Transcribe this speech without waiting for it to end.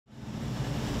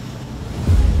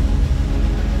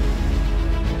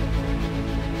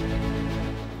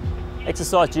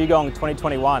Exercise Dugong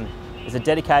 2021 is a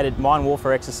dedicated mine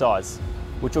warfare exercise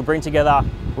which will bring together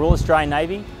Royal Australian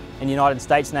Navy and United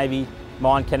States Navy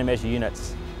mine countermeasure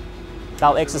units.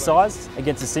 They'll exercise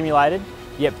against a simulated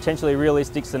yet potentially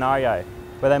realistic scenario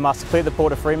where they must clear the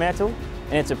port of Fremantle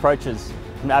and its approaches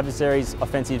from adversaries'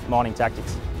 offensive mining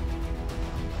tactics.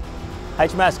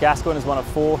 HMAS Gascoyne is one of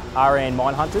 4 RAN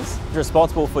mine hunters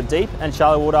responsible for deep and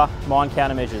shallow water mine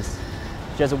countermeasures.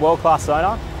 She has a world-class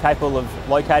sonar capable of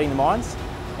locating the mines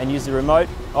and use a remote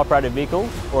operated vehicle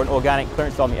or an organic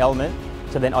clearance-bombing element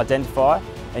to then identify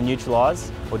and neutralise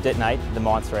or detonate the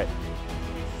mine threat.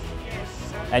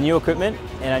 Our new equipment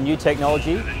and our new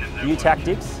technology, new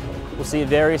tactics, will see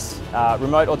various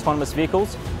remote autonomous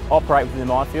vehicles operate within the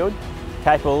minefield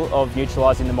capable of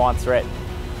neutralising the mine threat.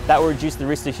 That will reduce the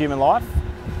risk to human life,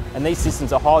 and these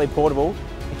systems are highly portable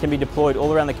and can be deployed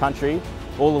all around the country,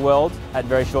 all the world at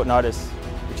very short notice,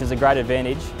 which is a great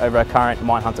advantage over our current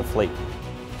mine hunter fleet.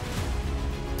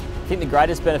 I think the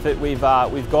greatest benefit we've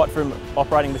got from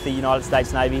operating with the United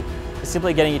States Navy is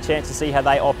simply getting a chance to see how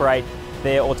they operate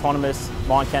their autonomous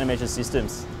mine countermeasure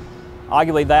systems.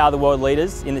 Arguably they are the world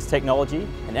leaders in this technology,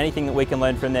 and anything that we can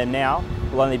learn from them now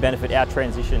will only benefit our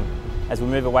transition as we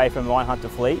move away from a mine hunter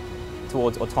fleet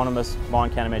towards autonomous mine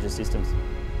countermeasure systems.